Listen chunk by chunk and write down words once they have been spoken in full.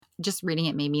just reading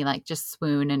it made me like just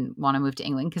swoon and want to move to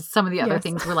England, because some of the other Yes.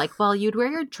 things were like, well, you'd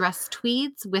wear your dress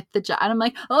tweeds with the and I'm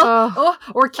like, or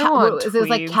I want it was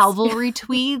like tweeds. cavalry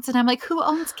tweeds, and I'm like, who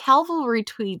owns cavalry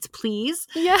tweeds, please?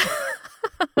 Yeah.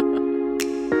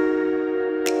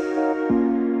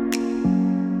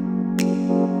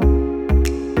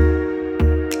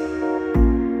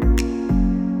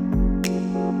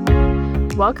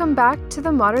 Welcome back to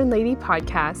the Modern Lady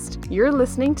Podcast. You're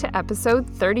listening to episode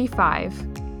 35.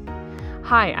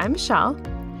 Hi, I'm Michelle.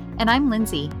 And I'm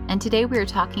Lindsay, and today we are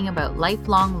talking about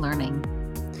lifelong learning.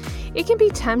 It can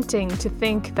be tempting to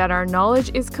think that our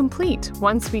knowledge is complete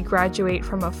once we graduate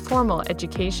from a formal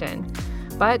education.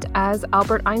 But as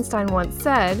Albert Einstein once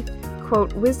said,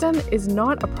 quote, "Wisdom is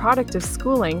not a product of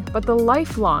schooling, but the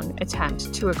lifelong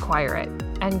attempt to acquire it,"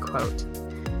 end quote.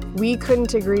 We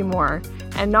couldn't agree more.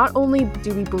 And not only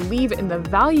do we believe in the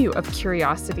value of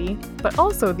curiosity, but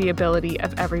also the ability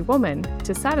of every woman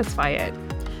to satisfy it.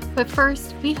 But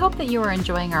first, we hope that you are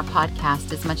enjoying our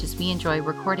podcast as much as we enjoy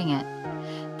recording it.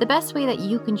 The best way that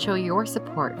you can show your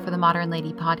support for the Modern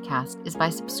Lady Podcast is by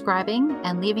subscribing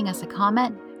and leaving us a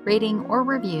comment, rating, or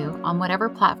review on whatever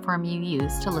platform you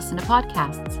use to listen to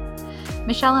podcasts.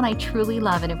 Michelle and I truly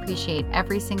love and appreciate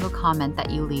every single comment that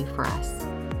you leave for us.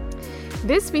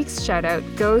 This week's shout out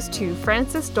goes to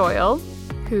Francis Doyle,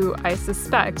 who I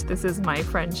suspect this is my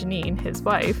friend Janine, his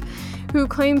wife, who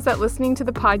claims that listening to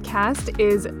the podcast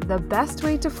is the best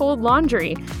way to fold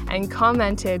laundry, and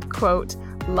commented, quote,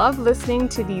 "Love listening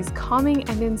to these calming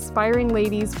and inspiring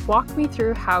ladies walk me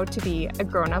through how to be a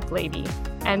grown-up lady,"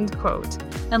 end quote.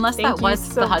 Unless that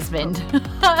was the husband.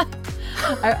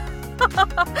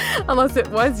 Unless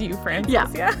it was you, Francis.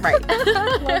 Yeah. Right.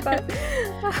 Love that.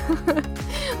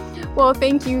 Well,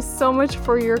 thank you so much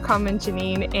for your comment,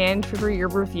 Janine, and for your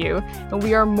review. And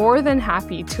we are more than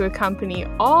happy to accompany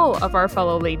all of our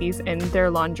fellow ladies in their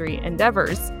laundry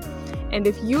endeavors. And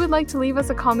if you would like to leave us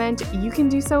a comment, you can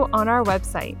do so on our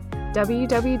website,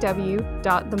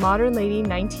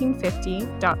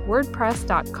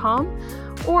 www.themodernlady1950.wordpress.com,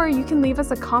 or you can leave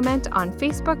us a comment on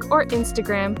Facebook or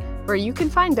Instagram, where you can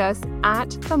find us at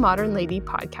The Modern Lady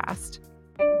Podcast.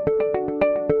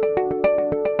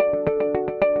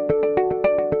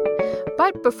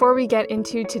 But before we get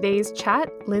into today's chat,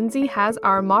 Lindsay has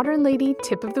our Modern Lady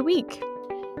Tip of the Week.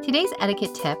 Today's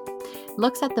etiquette tip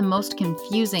looks at the most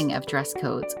confusing of dress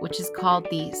codes, which is called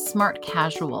the smart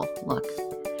casual look.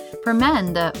 For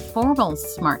men, the formal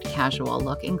smart casual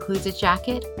look includes a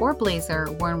jacket or blazer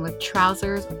worn with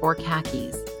trousers or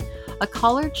khakis. A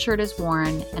collared shirt is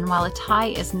worn, and while a tie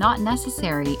is not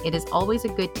necessary, it is always a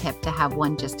good tip to have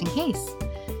one just in case.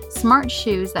 Smart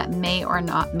shoes that may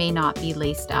not be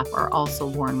laced up are also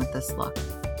worn with this look.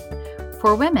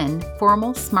 For women,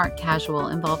 formal smart casual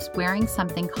involves wearing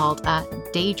something called a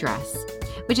day dress,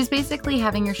 which is basically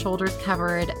having your shoulders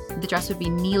covered. The dress would be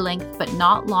knee length but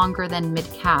not longer than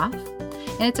mid-calf,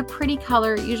 and it's a pretty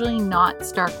color, usually not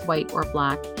stark white or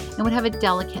black, and would have a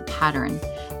delicate pattern,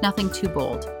 nothing too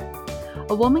bold.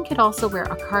 A woman could also wear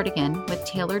a cardigan with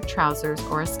tailored trousers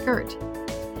or a skirt.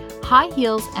 High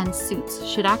heels and suits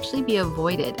should actually be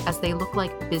avoided as they look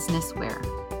like business wear.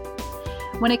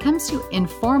 When it comes to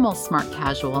informal smart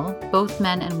casual, both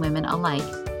men and women alike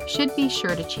should be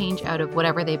sure to change out of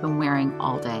whatever they've been wearing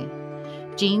all day.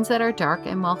 Jeans that are dark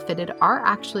and well fitted are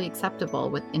actually acceptable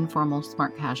with informal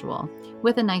smart casual,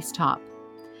 with a nice top.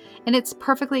 And it's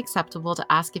perfectly acceptable to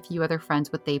ask a few other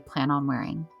friends what they plan on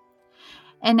wearing.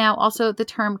 And now also the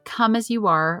term "come as you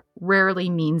are" rarely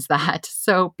means that,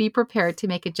 so be prepared to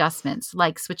make adjustments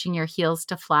like switching your heels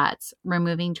to flats,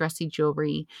 removing dressy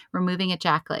jewelry, removing a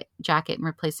jacket and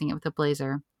replacing it with a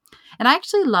blazer. And I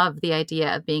actually love the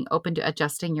idea of being open to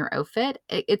adjusting your outfit.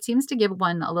 It seems to give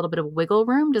one a little bit of wiggle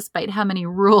room despite how many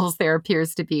rules there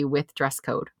appears to be with dress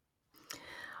code.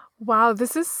 Wow,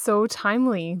 this is so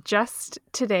timely. Just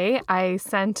today, I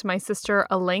sent my sister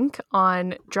a link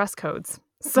on dress codes.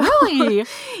 So, really?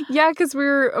 Yeah, because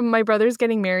my brother's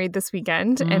getting married this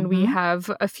weekend, and we have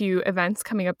a few events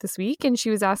coming up this week, and she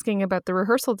was asking about the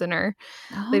rehearsal dinner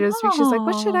later this week. She's like,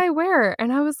 "What should I wear?"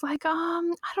 And I was like, I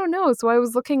don't know. So I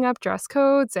was looking up dress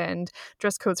codes and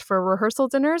dress codes for rehearsal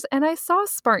dinners, and I saw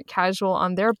smart casual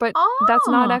on there, but that's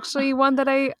not actually one that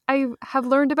I have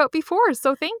learned about before.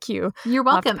 So thank you. You're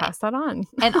welcome. I'll have to pass that on.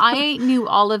 And I knew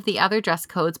all of the other dress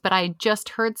codes, but I just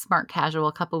heard smart casual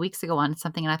a couple weeks ago on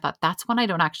something, and I thought, that's one I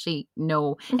don't actually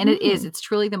know. And Mm-hmm. it's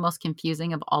truly the most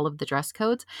confusing of all of the dress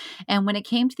codes. And when it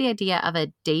came to the idea of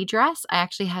a day dress, I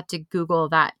actually had to Google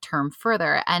that term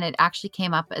further. And it actually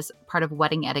came up as part of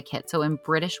wedding etiquette. So in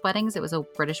British weddings, it was a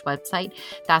British website.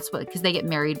 That's what, because they get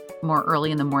married more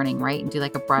early in the morning, right? And do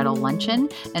like a bridal luncheon.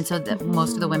 And so that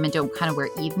most of the women don't kind of wear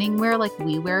evening wear like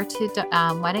we wear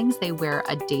to weddings. They wear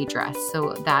a day dress.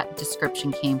 So that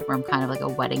description came from kind of like a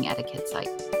wedding etiquette site.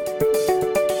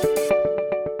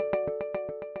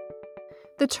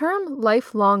 The term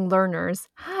lifelong learners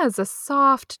has a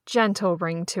soft, gentle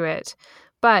ring to it.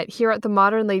 But here at the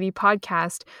Modern Lady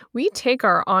podcast, we take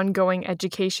our ongoing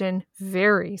education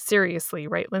very seriously,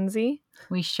 right, Lindsay?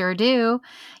 We sure do.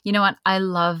 You know what? I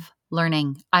love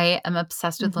learning. I am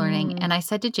obsessed with learning. Mm-hmm. And I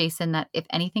said to Jason that if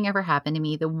anything ever happened to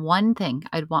me, the one thing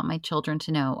I'd want my children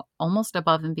to know, almost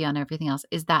above and beyond everything else,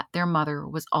 is that their mother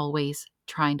was always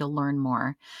trying to learn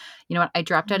more. You know what? I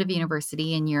dropped out of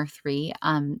university in year 3.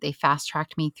 They fast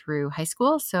tracked me through high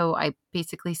school. So I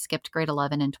basically skipped grade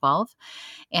 11 and 12.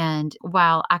 And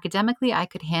while academically I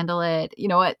could handle it, you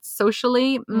know what,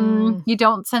 socially, you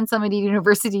don't send somebody to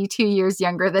university 2 years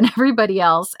younger than everybody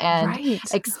else and Right.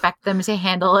 expect them to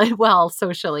handle it well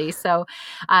socially. So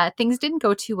things didn't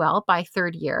go too well by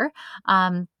third year.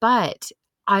 But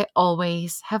I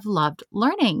always have loved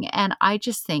learning. And I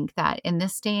just think that in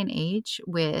this day and age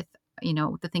with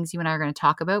the things you and I are going to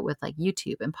talk about with like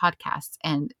YouTube and podcasts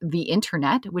and the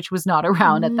internet, which was not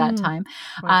around at that time.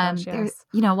 Oh my gosh, There, yes.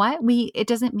 you know what? It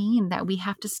doesn't mean that we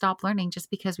have to stop learning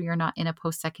just because we are not in a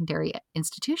post-secondary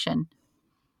institution.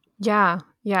 Yeah,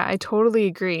 I totally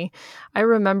agree. I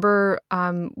remember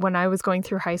when I was going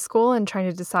through high school and trying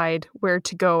to decide where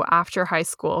to go after high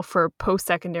school for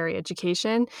post-secondary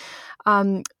education.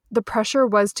 The pressure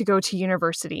was to go to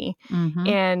university. Mm-hmm.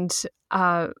 And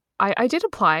I did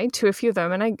apply to a few of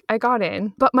them and I got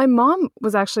in. But my mom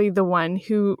was actually the one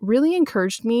who really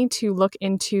encouraged me to look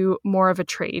into more of a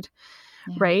trade.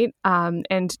 Yeah. Right.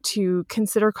 And to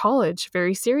consider college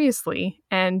very seriously.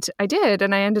 And I did.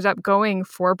 And I ended up going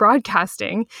for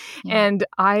broadcasting. Yeah. And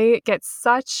I get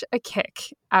such a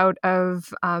kick out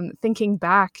of thinking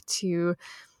back to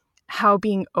how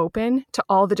being open to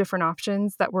all the different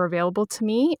options that were available to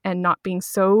me and not being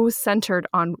so centered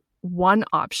on one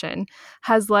option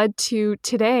has led to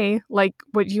today, like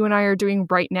what you and I are doing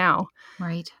right now.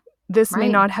 Right. This may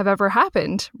Right. not have ever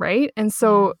happened, right? And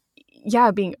so,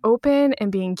 yeah, being open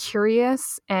and being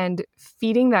curious and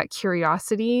feeding that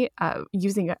curiosity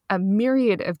using a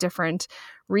myriad of different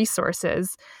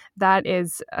resources, that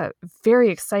is a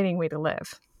very exciting way to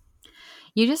live.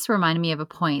 You just reminded me of a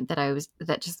point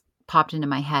that just popped into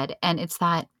my head. And it's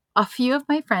that a few of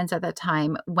my friends at that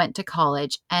time went to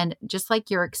college, and just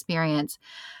like your experience,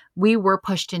 we were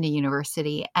pushed into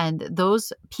university. And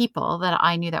those people that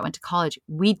I knew that went to college,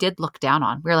 we did look down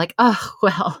on. We were like, oh,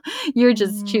 well, you're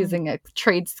just choosing a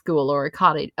trade school or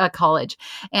a college.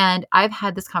 And I've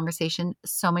had this conversation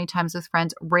so many times with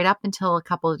friends right up until a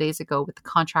couple of days ago with the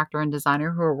contractor and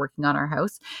designer who were working on our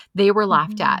house. They were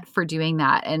laughed at for doing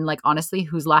that. And like, honestly,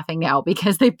 who's laughing now?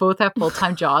 Because they both have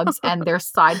full-time jobs and their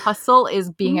side hustle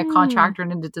is being a contractor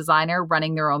and a designer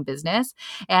running their own business.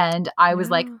 And I was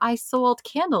like, I sold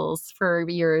candles for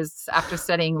years after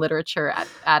studying literature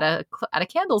at a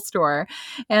candle store.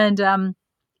 And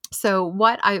so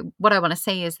what I want to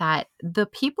say is that the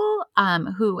people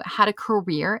who had a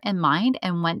career in mind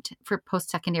and went for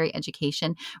post-secondary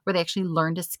education where they actually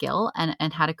learned a skill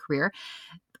and had a career,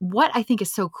 what I think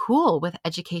is so cool with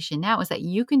education now is that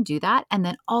you can do that. And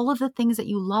then all of the things that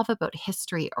you love about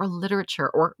history or literature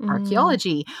or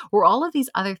archaeology or all of these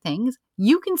other things,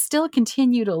 you can still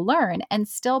continue to learn and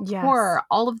still pour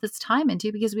all of this time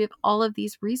into, because we have all of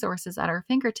these resources at our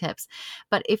fingertips.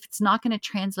 But if it's not going to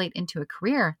translate into a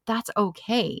career, that's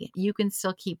okay. You can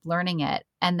still keep learning it.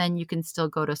 And then you can still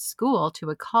go to school,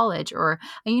 to a college or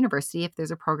a university if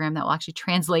there's a program that will actually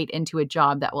translate into a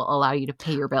job that will allow you to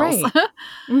pay your bills.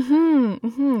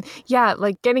 Right. Yeah,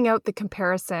 like getting out the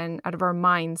comparison out of our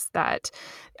minds that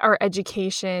our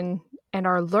education and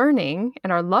our learning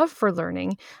and our love for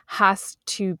learning has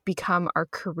to become our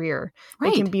career.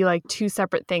 They can be like two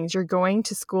separate things. You're going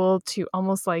to school to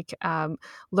almost like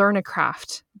learn a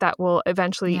craft that will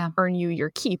eventually earn you your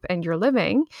keep and your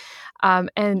living.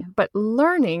 But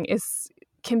learning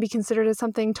can be considered as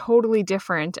something totally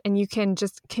different, and you can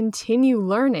just continue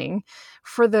learning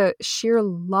for the sheer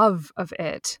love of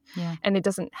it. And it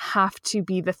doesn't have to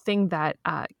be the thing that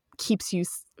keeps you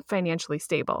financially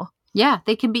stable. Yeah,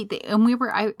 they can be. And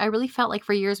I really felt like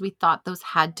for years we thought those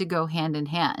had to go hand in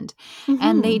hand,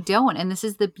 and they don't. And this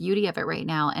is the beauty of it right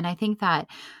now. And I think that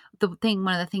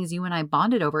one of the things you and I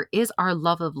bonded over is our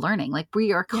love of learning. Like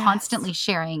we are constantly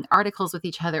sharing articles with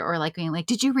each other, or like being like,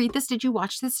 did you read this? Did you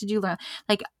watch this? Did you learn?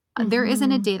 Like there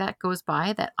isn't a day that goes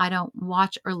by that I don't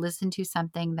watch or listen to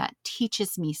something that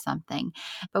teaches me something.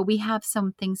 But we have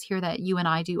some things here that you and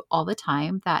I do all the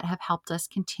time that have helped us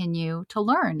continue to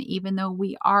learn, even though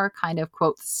we are kind of,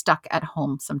 quote, stuck at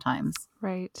home sometimes.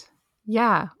 Right.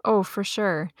 Yeah. Oh, for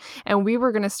sure. And we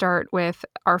were going to start with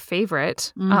our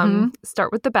favorite,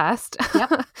 start with the best,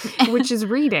 Yep. which is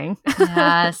reading.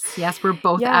 Yes. We're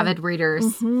both avid readers.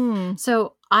 Mm-hmm.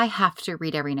 So I have to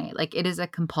read every night. Like it is a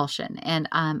compulsion. And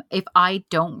if I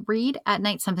don't read at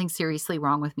night, something's seriously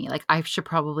wrong with me. Like I should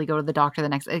probably go to the doctor the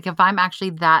next, like if I'm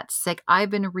actually that sick. I've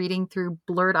been reading through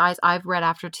blurred eyes. I've read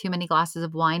after too many glasses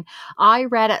of wine. I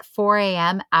read at 4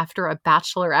 a.m. after a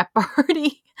bachelorette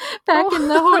party back in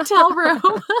the hotel room.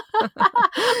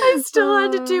 I still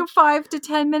had to do 5 to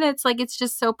 10 minutes. Like it's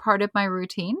just so part of my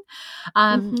routine.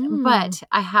 But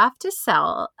I have to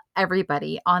sell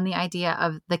everybody on the idea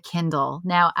of the Kindle.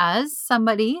 Now, as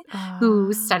somebody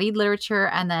who studied literature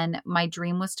and then my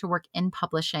dream was to work in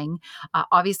publishing,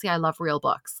 obviously I love real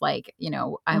books. Like,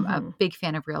 I'm a big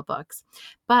fan of real books.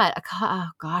 But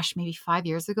maybe 5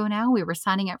 years ago now, we were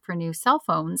signing up for new cell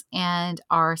phones, and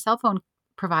our cell phone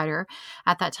provider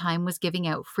at that time was giving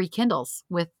out free Kindles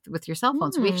with your cell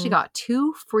phone. So we actually got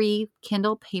 2 free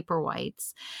Kindle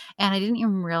Paperwhites, and I didn't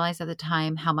even realize at the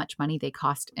time how much money they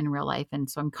cost in real life. And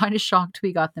so I'm kind of shocked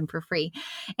we got them for free.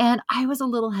 And I was a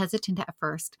little hesitant at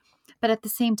first, but at the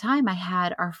same time, I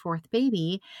had our 4th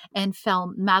baby and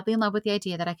fell madly in love with the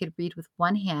idea that I could read with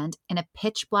one hand in a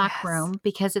pitch black room,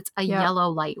 because it's a yellow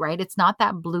light, right? It's not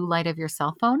that blue light of your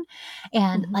cell phone.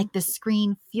 And like the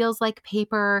screen feels like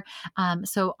paper.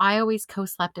 So I always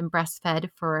co-slept and breastfed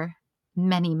for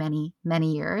many, many,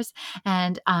 many years.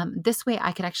 And this way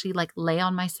I could actually like lay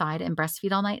on my side and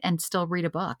breastfeed all night and still read a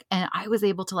book. And I was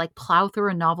able to like plow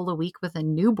through a novel a week with a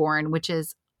newborn, which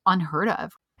is unheard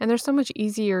of. And they're so much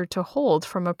easier to hold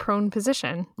from a prone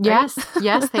position. Right?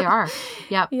 Yes, they are.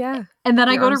 Yep. Yeah. And then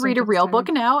I go to read a real book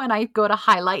now, and I go to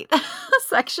highlight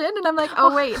section, and I'm like,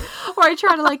 oh wait. Or I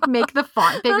try to like make the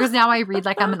font bigger, because now I read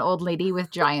like I'm an old lady with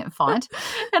giant font.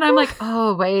 And I'm like,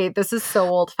 oh wait, this is so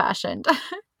old fashioned.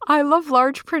 I love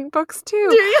large print books too.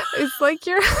 Do you? It's like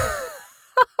you're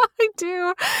I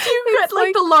do. Do you get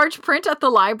like the large print at the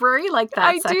library, like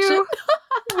that section? I do.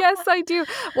 Yes, I do.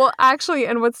 Well, actually,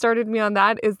 and what started me on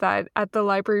that is that at the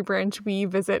library branch we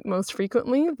visit most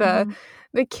frequently, the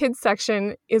kids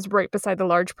section is right beside the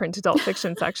large print adult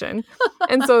fiction section.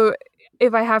 And so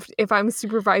if I'm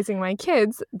supervising my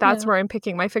kids, that's where I'm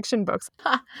picking my fiction books.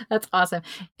 That's awesome.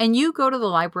 And you go to the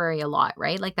library a lot,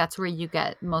 right? Like that's where you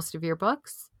get most of your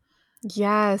books?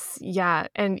 Yes. Yeah.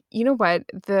 And you know what?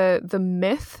 The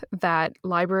myth that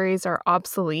libraries are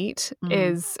obsolete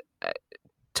is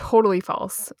totally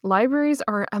false. Libraries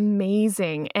are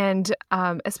amazing. And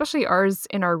especially ours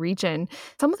in our region,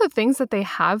 some of the things that they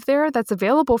have there that's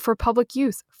available for public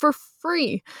use for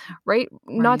free, right?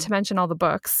 Not to mention all the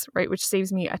books, right? Which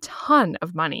saves me a ton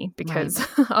of money, because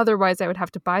otherwise I would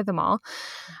have to buy them all.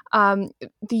 The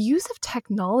use of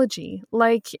technology,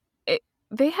 like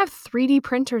they have 3D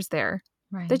printers there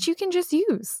that you can just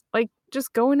use. Like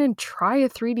just go in and try a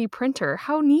 3D printer.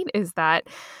 How neat is that?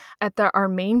 At our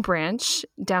main branch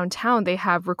downtown, they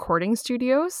have recording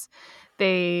studios.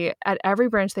 At every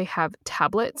branch, they have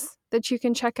tablets that you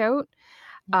can check out,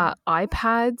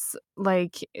 iPads.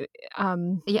 Like,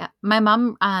 my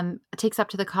mom takes up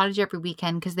to the cottage every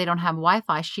weekend because they don't have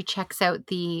Wi-Fi. She checks out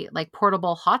the like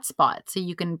portable hotspot, so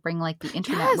you can bring like the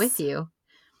internet with you.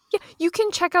 Yeah, you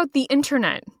can check out the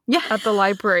internet at the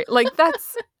library. Like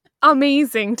that's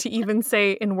amazing to even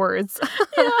say in words.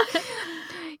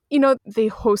 They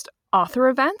host author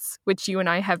events, which you and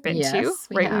I have been to,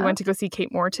 right? We went to go see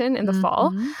Kate Morton in the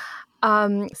fall.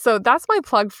 So that's my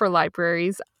plug for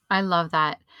libraries. I love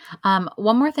that.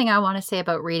 One more thing I want to say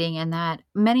about reading, and that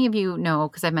many of you know,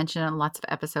 because I've mentioned in lots of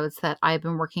episodes, that I've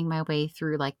been working my way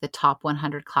through like the top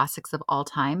 100 classics of all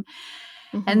time.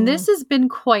 And this has been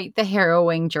quite the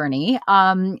harrowing journey.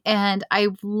 And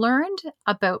I've learned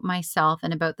about myself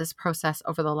and about this process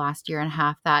over the last year and a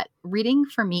half that reading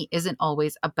for me isn't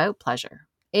always about pleasure.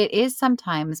 It is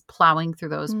sometimes plowing through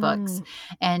those books,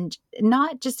 and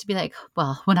not just to be like,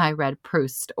 well, when I read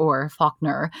Proust or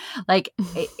Faulkner, like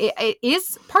it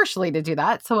is partially to do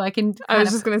that. So I can. I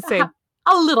was just going to say,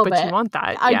 A little But bit. you want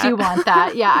that. I Yeah. do want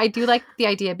that. Yeah, I do like the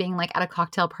idea of being like at a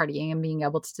cocktail party and being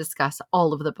able to discuss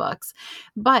all of the books.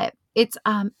 But it's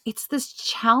this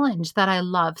challenge that I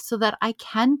love so that I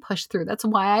can push through. That's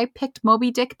why I picked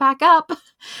Moby Dick back up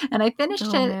and I finished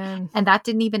Oh, it. man. And that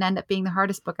didn't even end up being the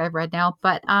hardest book I've read now.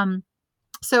 But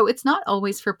so it's not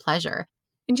always for pleasure.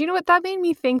 And you know what? That made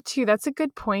me think too. That's a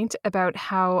good point about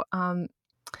how,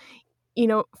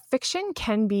 fiction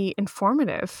can be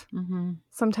informative Mm-hmm.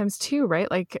 sometimes too,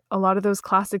 right? Like a lot of those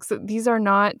classics, these are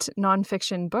not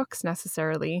nonfiction books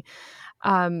necessarily.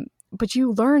 But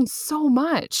you learn so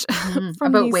much Mm-hmm.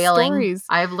 from About these whaling. stories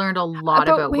I've learned a lot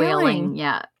about about whaling. whaling.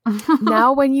 Yeah.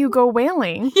 Now, when you go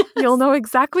whaling, you'll know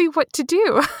exactly what to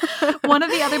do. One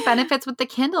of the other benefits with the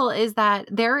Kindle is that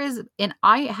and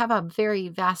I have a very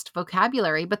vast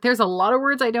vocabulary, but there's a lot of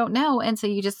words I don't know. And so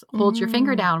you just hold your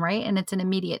finger down, right? And it's an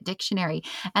immediate dictionary.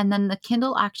 And then the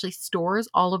Kindle actually stores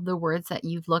all of the words that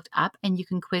you've looked up and you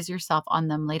can quiz yourself on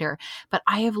them later. But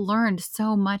I have learned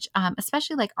so much,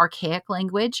 especially like archaic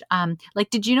language.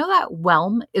 Like, did you know that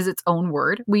whelm is its own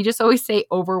word? We just always say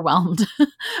overwhelmed,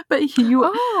 but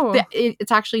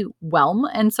it's actually whelm.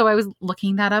 And so I was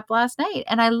looking that up last night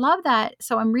and I love that.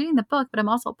 So I'm reading the book, but I'm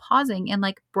also pausing and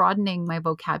like broadening my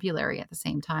vocabulary at the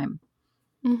same time.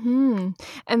 Mm-hmm.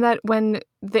 And that when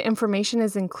the information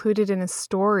is included in a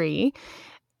story,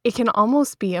 it can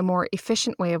almost be a more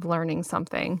efficient way of learning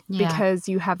something because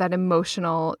you have that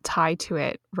emotional tie to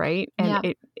it, right?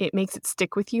 And it makes it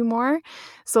stick with you more.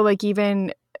 So like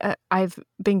even I've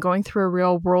been going through a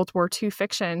real World War II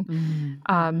fiction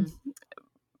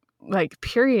like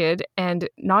period, and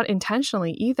not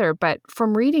intentionally either, but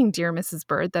from reading Dear Mrs.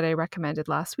 Bird that I recommended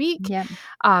last week,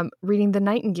 reading The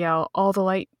Nightingale, All the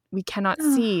Light We Cannot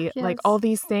See, like all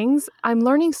these things, I'm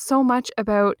learning so much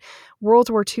about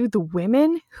World War II, the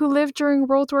women who lived during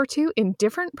World War II in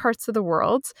different parts of the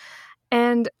world.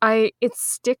 And it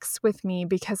sticks with me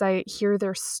because I hear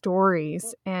their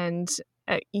stories and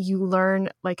you learn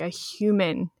like a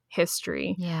human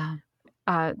history.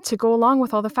 To go along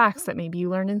with all the facts that maybe you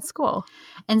learn in school.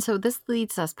 And so this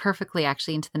leads us perfectly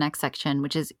actually into the next section,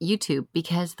 which is YouTube,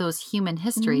 because those human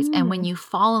histories. And when you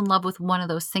fall in love with one of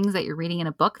those things that you're reading in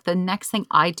a book, the next thing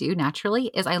I do naturally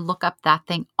is I look up that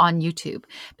thing on YouTube,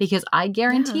 because I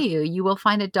guarantee you will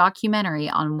find a documentary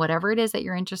on whatever it is that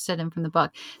you're interested in from the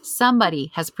book.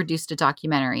 Somebody has produced a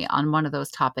documentary on one of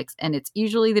those topics, and it's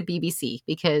usually the BBC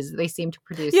because they seem to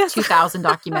produce 2,000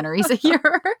 documentaries a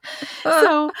year.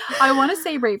 So I want to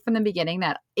say right from the beginning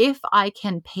that if I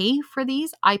can pay for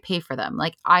these, I pay for them.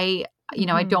 Like I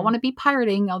don't want to be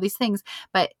pirating all these things,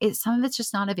 but some of it's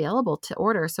just not available to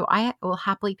order. So I will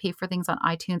happily pay for things on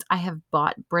iTunes. I have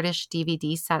bought British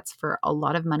DVD sets for a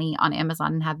lot of money on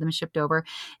Amazon and had them shipped over.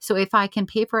 So if I can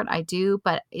pay for it, I do.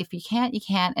 But if you can't, you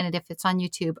can't. And if it's on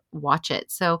YouTube, watch it.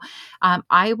 So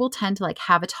I will tend to like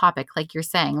have a topic, like you're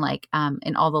saying, like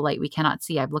in All the Light We Cannot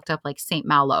See, I've looked up like St.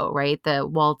 Malo, right? The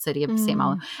walled city of St.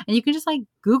 Malo. And you can just like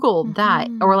Google that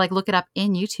or like look it up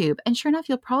in YouTube. And sure enough,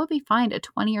 you'll probably find a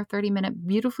 20 or 30-minute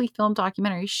beautifully filmed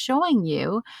documentary showing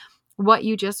you what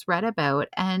you just read about.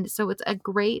 And so it's a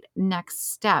great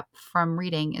next step from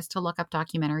reading is to look up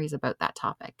documentaries about that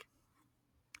topic.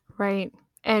 Right.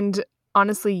 And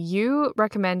honestly, you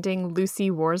recommending Lucy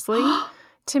Worsley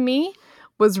to me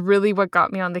was really what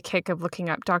got me on the kick of looking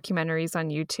up documentaries on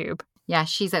YouTube. Yeah,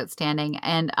 she's outstanding.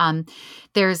 And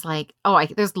there's like,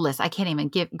 there's lists. I can't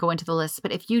even go into the list.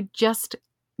 But if you just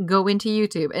go into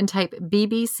YouTube and type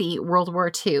BBC World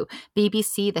War II,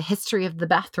 BBC The History of the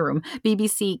Bathroom,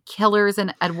 BBC Killers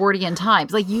in Edwardian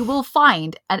Times, like you will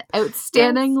find an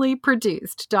outstandingly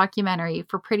produced documentary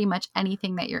for pretty much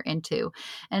anything that you're into.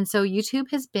 And so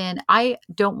YouTube has been, I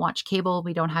don't watch cable.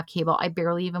 We don't have cable. I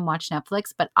barely even watch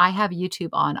Netflix, but I have YouTube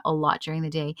on a lot during the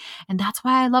day. And that's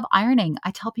why I love ironing.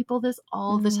 I tell people this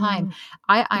all the time.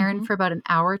 I iron for about an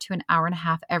hour to an hour and a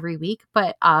half every week,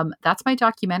 but that's my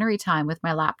documentary time with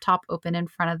my laptop open in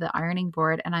front of the ironing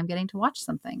board and I'm getting to watch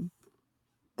something.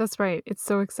 That's right. It's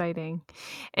so exciting.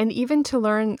 And even to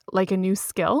learn like a new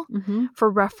skill for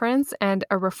reference and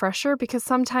a refresher, because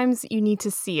sometimes you need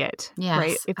to see it,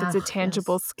 right? If it's a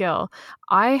tangible skill.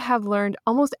 I have learned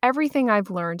almost everything I've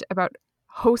learned about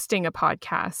hosting a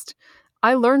podcast.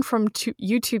 I learned from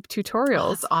YouTube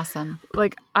tutorials. That's awesome.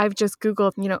 Like I've just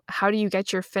Googled, how do you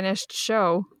get your finished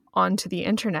show onto the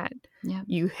internet? Yeah.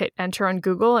 You hit enter on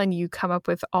Google and you come up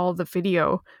with all the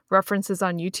video references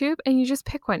on YouTube and you just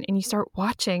pick one and you start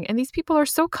watching. And these people are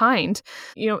so kind.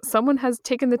 Someone has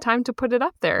taken the time to put it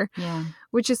up there,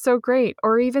 which is so great.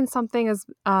 Or even something as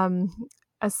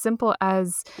simple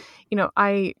as,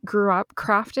 I grew up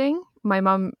crafting my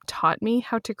mom taught me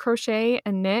how to crochet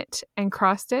and knit and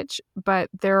cross stitch, but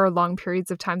there are long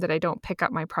periods of time that I don't pick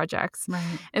up my projects.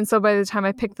 Right. And so by the time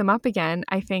I pick them up again,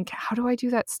 I think, how do I do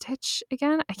that stitch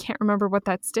again? I can't remember what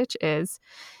that stitch is.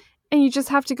 And you just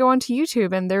have to go onto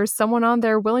YouTube, and there's someone on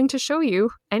there willing to show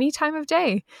you any time of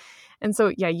day. And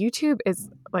so, yeah, YouTube is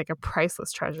like a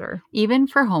priceless treasure. Even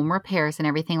for home repairs and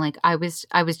everything, like I was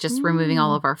just removing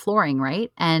all of our flooring,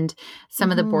 right? And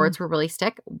some of the boards were really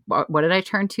stiff. What did I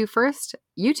turn to first?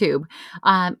 YouTube.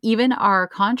 Even our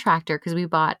contractor, because we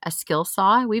bought a skill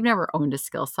saw. We've never owned a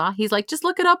skill saw. He's like, just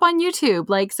look it up on YouTube.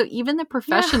 Like, so even the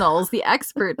professionals, the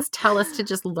experts tell us to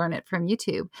just learn it from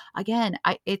YouTube. Again,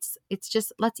 it's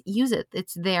just, let's use it.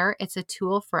 It's there. It's a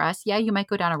tool for us. Yeah, you might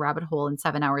go down a rabbit hole and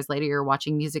 7 hours later you're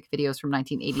watching music videos from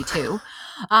 1982.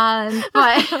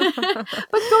 But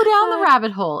go down the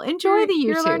rabbit hole. Enjoy the YouTube.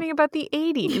 You're learning about the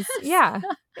 80s. Yeah.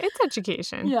 It's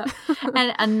education. Yeah.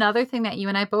 And another thing that you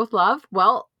and I both love,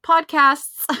 well,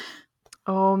 podcasts.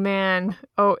 Oh, man.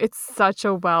 Oh, it's such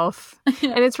a wealth.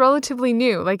 Yeah. And it's relatively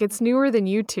new. Like, it's newer than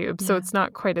YouTube, so it's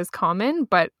not quite as common,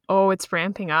 but it's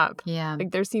ramping up. Yeah.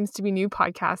 Like, there seems to be new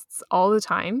podcasts all the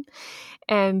time.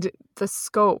 And the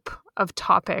scope of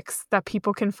topics that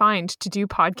people can find to do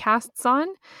podcasts on,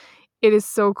 it is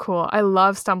so cool. I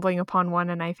love stumbling upon one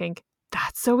and I think,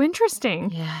 that's so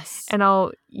interesting. Yes. And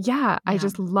I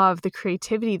just love the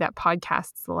creativity that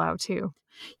podcasts allow too.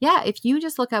 Yeah. If you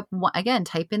just look up, again,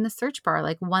 type in the search bar,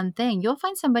 like one thing, you'll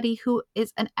find somebody who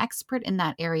is an expert in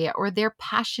that area or they're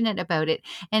passionate about it.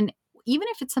 And even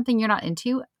if it's something you're not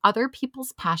into, other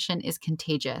people's passion is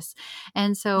contagious.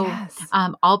 And so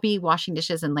I'll be washing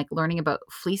dishes and like learning about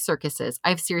flea circuses.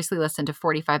 I've seriously listened to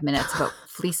 45 minutes about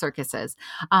flea circuses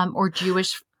or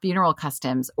Jewish funeral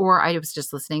customs, or I was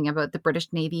just listening about the British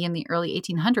Navy in the early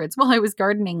 1800s while I was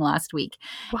gardening last week.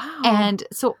 Wow. And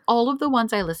so all of the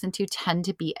ones I listen to tend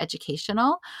to be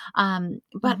educational.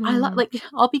 But I love, like,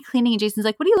 I'll be cleaning and Jason's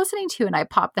like, what are you listening to? And I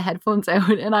pop the headphones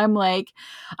out and I'm like,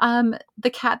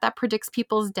 the cat that predicts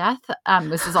people's death.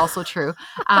 This is also true.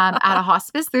 At a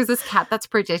hospice, there's this cat that's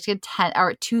predicted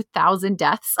 2,000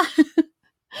 deaths.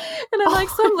 And I'm like,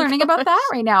 so I'm learning about that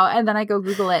right now. And then I go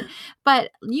Google it.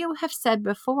 But you have said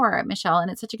before, Michelle, and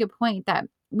it's such a good point, that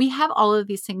we have all of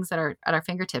these things that are at our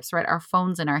fingertips, right? Our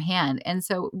phones in our hand. And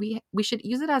so we should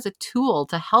use it as a tool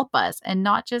to help us and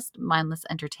not just mindless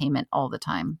entertainment all the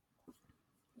time.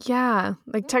 Yeah.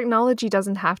 Like technology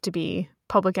doesn't have to be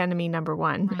public enemy number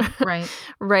one. Right.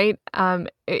 Right.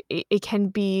 It can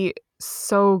be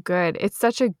so good. It's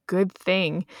such a good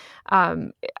thing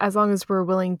as long as we're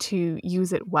willing to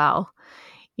use it well,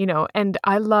 and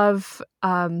I love,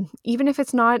 even if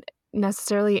it's not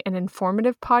necessarily an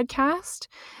informative podcast,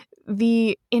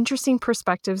 the interesting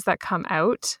perspectives that come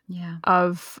out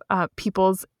of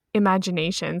people's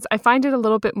imaginations. I find it a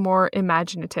little bit more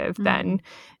imaginative than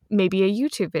maybe a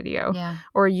YouTube video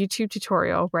or a YouTube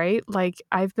tutorial, right? Like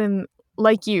I've been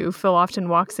like you, Phil often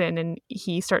walks in and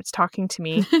he starts talking to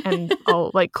me and I'll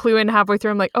like clue in halfway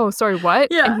through. I'm like, oh, sorry, what?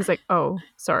 Yeah. And he's like, oh,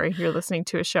 sorry, you're listening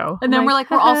to a show. And then we're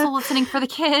like, we're also listening for the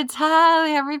kids.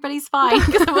 Hi, everybody's fine.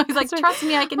 Because I'm always like, trust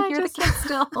me, I can hear the kids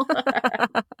still.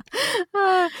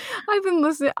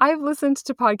 I've listened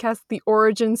to podcasts, the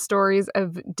origin stories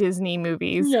of Disney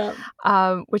movies,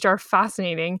 which are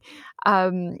fascinating.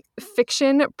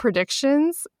 Fiction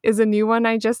predictions is a new one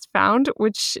I just found,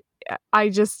 which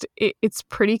it's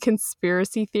pretty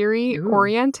conspiracy theory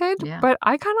oriented, but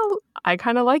I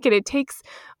kind of like it. It takes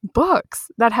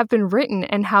books that have been written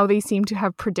and how they seem to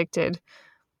have predicted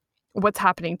what's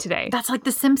happening today. That's like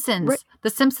The Simpsons. Right.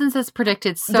 The Simpsons has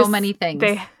predicted so many things.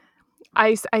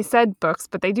 I said books,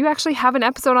 but they do actually have an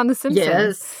episode on The Simpsons.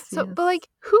 Yes. So, but like,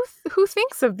 who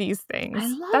thinks of these things? I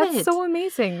love That's it. so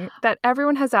amazing that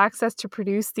everyone has access to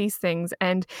produce these things.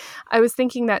 And I was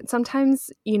thinking that sometimes,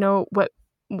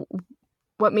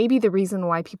 what may be the reason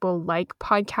why people like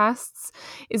podcasts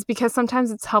is because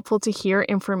sometimes it's helpful to hear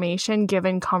information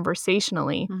given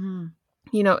conversationally.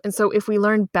 And so if we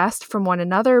learn best from one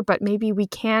another, but maybe we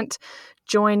can't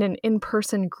join an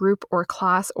in-person group or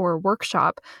class or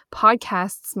workshop,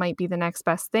 podcasts might be the next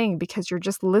best thing because you're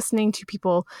just listening to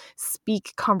people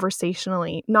speak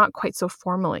conversationally, not quite so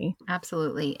formally.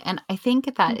 Absolutely. And I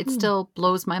think that it still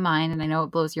blows my mind, and I know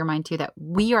it blows your mind too, that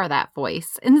we are that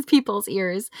voice in people's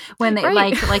ears when they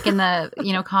like in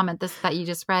the comment that you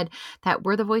just read, that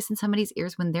we're the voice in somebody's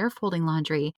ears when they're folding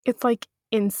laundry. It's like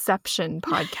inception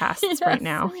podcasts Yes, right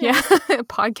now. yes. Yeah.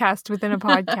 Podcast within a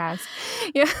podcast.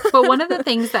 Yeah. But one of the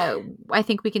things that I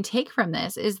think we can take from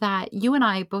this is that you and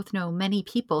I both know many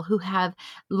people who have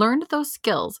learned those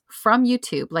skills from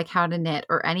YouTube, like how to knit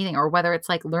or anything, or whether it's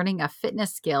like learning a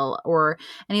fitness skill or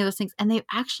any of those things. And they've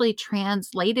actually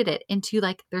translated it into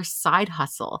like their side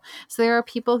hustle. So there are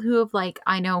people who have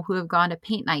I know who have gone to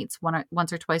paint nights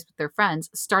once or twice with their friends,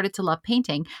 started to love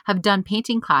painting, have done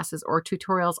painting classes or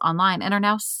tutorials online, and are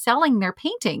now selling their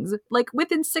paintings like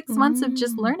within 6 months of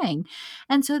just learning.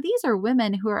 And so these are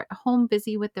women who are at home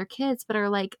busy with their kids, but are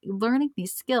like learning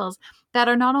these skills that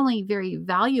are not only very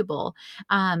valuable,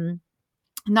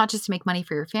 not just to make money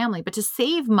for your family, but to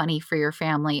save money for your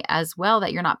family as well,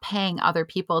 that you're not paying other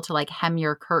people to like hem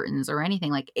your curtains or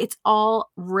anything. Like it's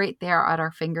all right there at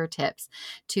our fingertips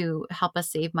to help us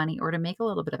save money or to make a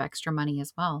little bit of extra money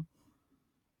as well.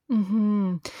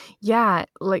 Mm-hmm. Yeah,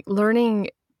 like learning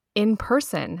in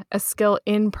person, a skill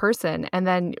in person, and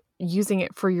then using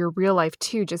it for your real life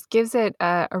too, just gives it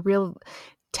a real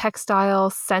textile,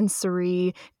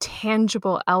 sensory,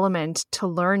 tangible element to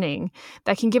learning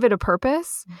that can give it a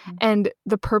purpose. Mm-hmm. And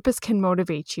the purpose can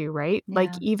motivate you, right? Yeah.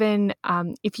 Like even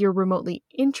if you're remotely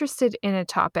interested in a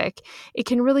topic, it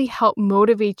can really help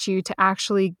motivate you to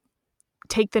actually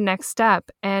take the next step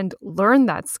and learn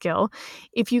that skill.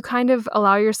 If you kind of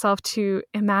allow yourself to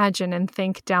imagine and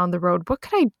think down the road, what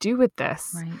could I do with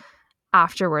this Right.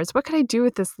 afterwards? What could I do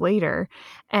with this later?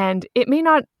 And it may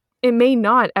not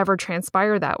ever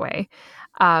transpire that way.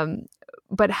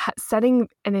 But setting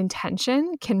an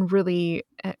intention can really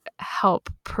help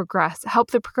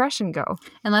the progression go.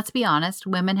 And let's be honest,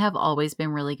 women have always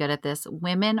been really good at this.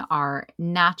 Women are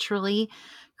naturally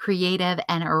creative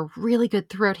and are really good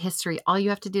throughout history. All you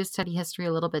have to do is study history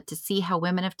a little bit to see how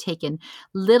women have taken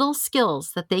little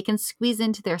skills that they can squeeze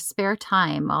into their spare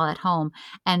time while at home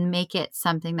and make it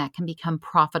something that can become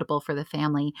profitable for the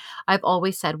family. I've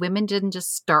always said women didn't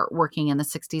just start working in the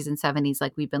 60s and 70s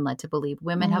like we've been led to believe.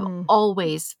 Women have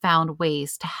always found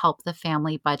ways to help the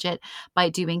family budget by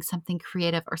doing something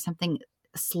creative or something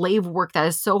slave work that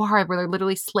is so hard, where they're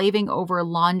literally slaving over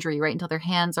laundry right until their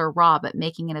hands are raw, but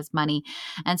making it as money.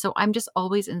 And so I'm just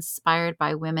always inspired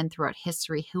by women throughout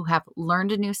history who have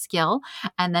learned a new skill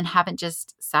and then haven't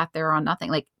just sat there on nothing,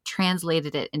 like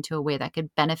translated it into a way that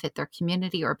could benefit their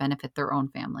community or benefit their own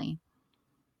family.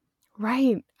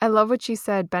 Right. I love what you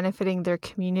said, benefiting their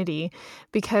community,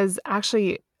 because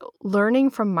actually learning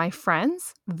from my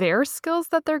friends, their skills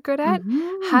that they're good at,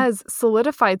 has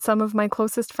solidified some of my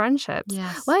closest friendships.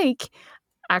 Yes. Like,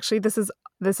 actually, this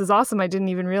is awesome. I didn't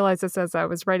even realize this as I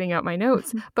was writing out my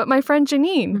notes. But my friend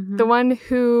Janine, the one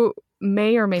who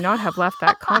may or may not have left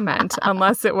that comment,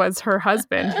 unless it was her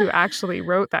husband who actually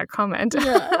wrote that comment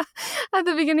at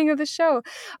the beginning of the show.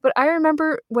 But I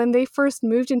remember when they first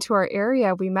moved into our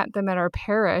area, we met them at our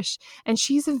parish, and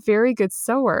she's a very good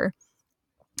sewer.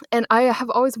 And I have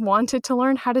always wanted to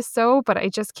learn how to sew, but I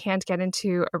just can't get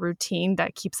into a routine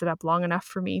that keeps it up long enough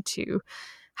for me to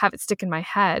have it stick in my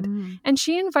head. And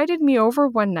she invited me over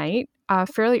one night,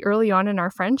 fairly early on in our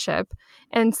friendship,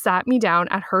 and sat me down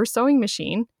at her sewing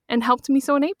machine and helped me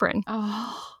sew an apron.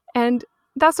 And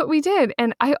that's what we did.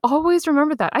 And I always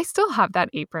remember that. I still have that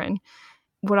apron.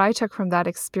 What I took from that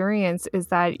experience is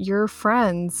that your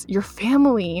friends, your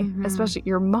family, especially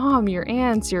your mom, your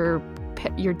aunts, your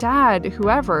dad,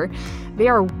 whoever, they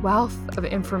are a wealth of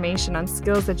information on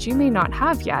skills that you may not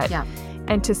have yet. Yeah.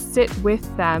 And to sit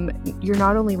with them, you're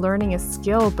not only learning a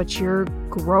skill, but you're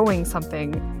growing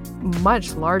something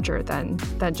much larger than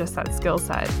just that skill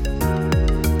set.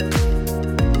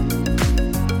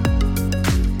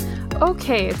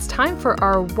 Okay, it's time for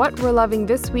our What We're Loving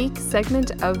This Week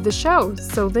segment of the show.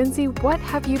 So, Lindsay, what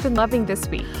have you been loving this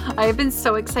week? I have been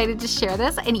so excited to share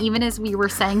this. And even as we were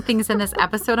saying things in this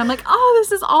episode, I'm like, oh,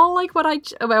 this is all like what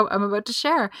I'm about to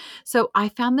share. So I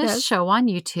found this show on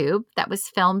YouTube that was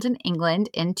filmed in England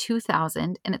in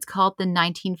 2000, and it's called The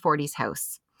 1940s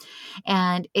House.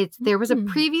 And there was a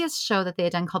previous show that they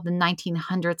had done called The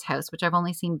 1900s House, which I've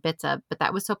only seen bits of, but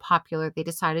that was so popular they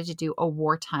decided to do a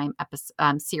wartime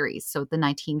series. So The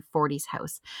 1940s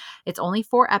House. It's only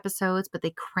 4 episodes, but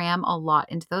they cram a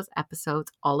lot into those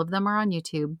episodes. All of them are on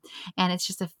YouTube. And it's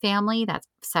just a family that's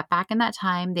set back in that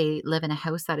time. They live in a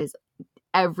house that is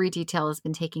every detail has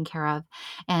been taken care of.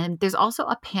 And there's also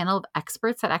a panel of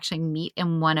experts that actually meet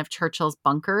in one of Churchill's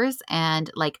bunkers and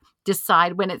like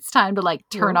decide when it's time to like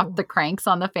turn up the cranks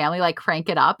on the family, like crank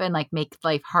it up and like make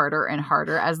life harder and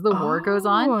harder as the war goes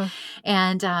on.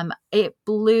 And it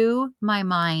blew my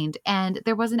mind. And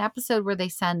there was an episode where they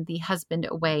send the husband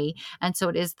away. And so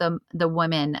it is the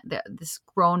woman, this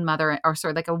grown mother, or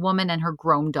sorry, like a woman and her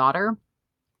grown daughter.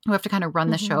 who have to kind of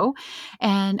run the show.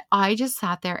 And I just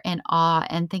sat there in awe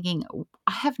and thinking,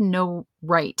 I have no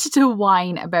right to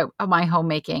whine about my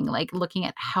homemaking, like looking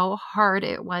at how hard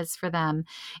it was for them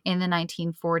in the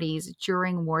 1940s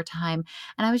during wartime.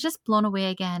 And I was just blown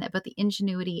away again about the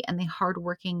ingenuity and the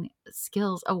hardworking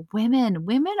skills of women.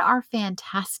 Women are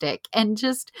fantastic. And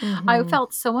just, I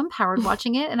felt so empowered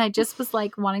watching it. And I just was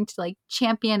like wanting to like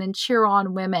champion and cheer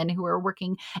on women who are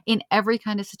working in every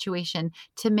kind of situation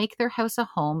to make their house a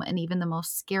home. And even the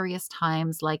most scariest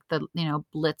times, like the,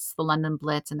 Blitz, the London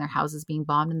Blitz, and their houses being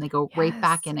bombed, and they go right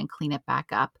back in and clean it back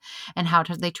up. And how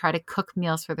they try to cook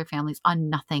meals for their families on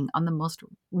nothing, on the most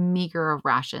meager of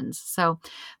rations. So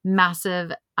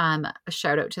massive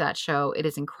shout out to that show. It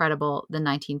is incredible. The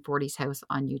 1940s House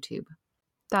on YouTube.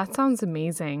 That sounds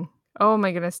amazing. Oh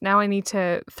my goodness. Now I need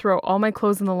to throw all my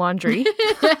clothes in the laundry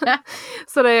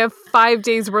so that I have 5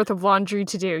 days worth of laundry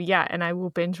to do. Yeah. And I will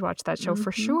binge watch that show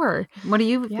for sure. What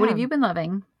have you been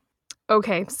loving?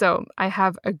 Okay. So I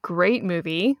have a great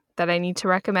movie that I need to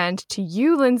recommend to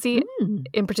you, Lindsay,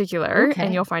 in particular. Okay.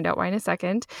 And you'll find out why in a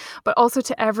second, but also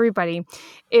to everybody.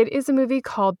 It is a movie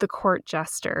called The Court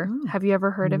Jester. Have you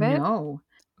ever heard of it? No.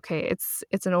 Okay.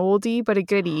 It's an oldie, but a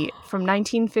goodie from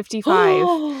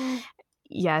 1955.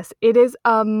 Yes, it is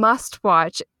a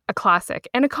must-watch, a classic,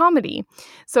 and a comedy.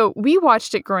 So we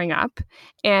watched it growing up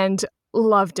and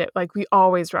loved it. Like, we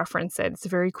always reference it. It's a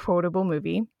very quotable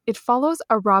movie. It follows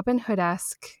a Robin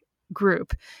Hood-esque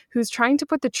group who's trying to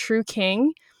put the true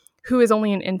king, who is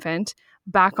only an infant,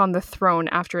 back on the throne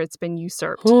after it's been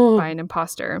usurped by an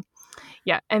imposter.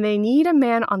 Yeah, and they need a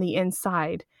man on the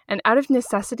inside. And out of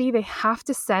necessity, they have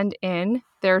to send in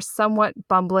their somewhat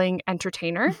bumbling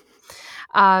entertainer.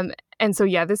 And so,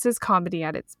 yeah, this is comedy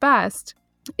at its best.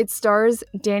 It stars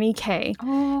Danny Kaye,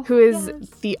 who is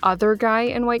the other guy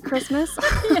in White Christmas.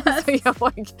 So you have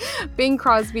like Bing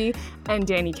Crosby and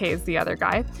Danny Kaye is the other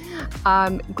guy.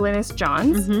 Glynis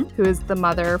Johns, who is the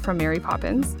mother from Mary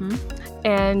Poppins.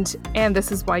 And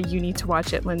this is why you need to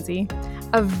watch it, Lindsay.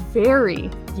 A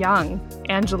very young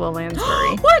Angela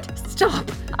Lansbury. What? Stop.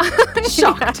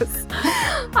 Shocked. Yes.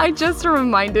 I was just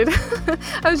reminded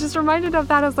of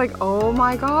that. I was like, oh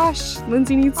my gosh,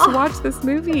 Lindsay needs to watch this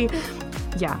movie.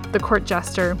 Yeah, The Court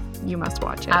Jester, you must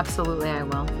watch it. Absolutely, I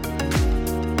will.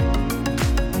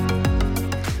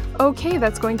 Okay,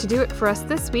 that's going to do it for us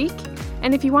this week.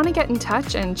 And if you want to get in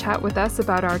touch and chat with us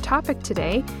about our topic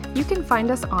today, you can find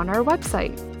us on our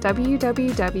website,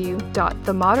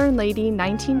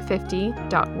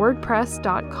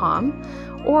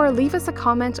 www.themodernlady1950.wordpress.com, or leave us a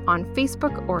comment on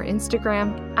Facebook or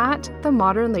Instagram at The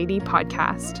Modern Lady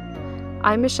Podcast.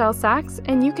 I'm Michelle Sachs,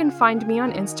 and you can find me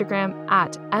on Instagram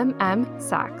at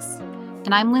MMSachs.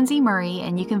 And I'm Lindsay Murray,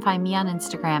 and you can find me on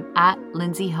Instagram at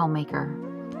Lindsay Homemaker.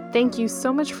 Thank you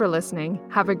so much for listening.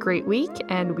 Have a great week,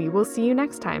 and we will see you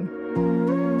next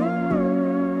time.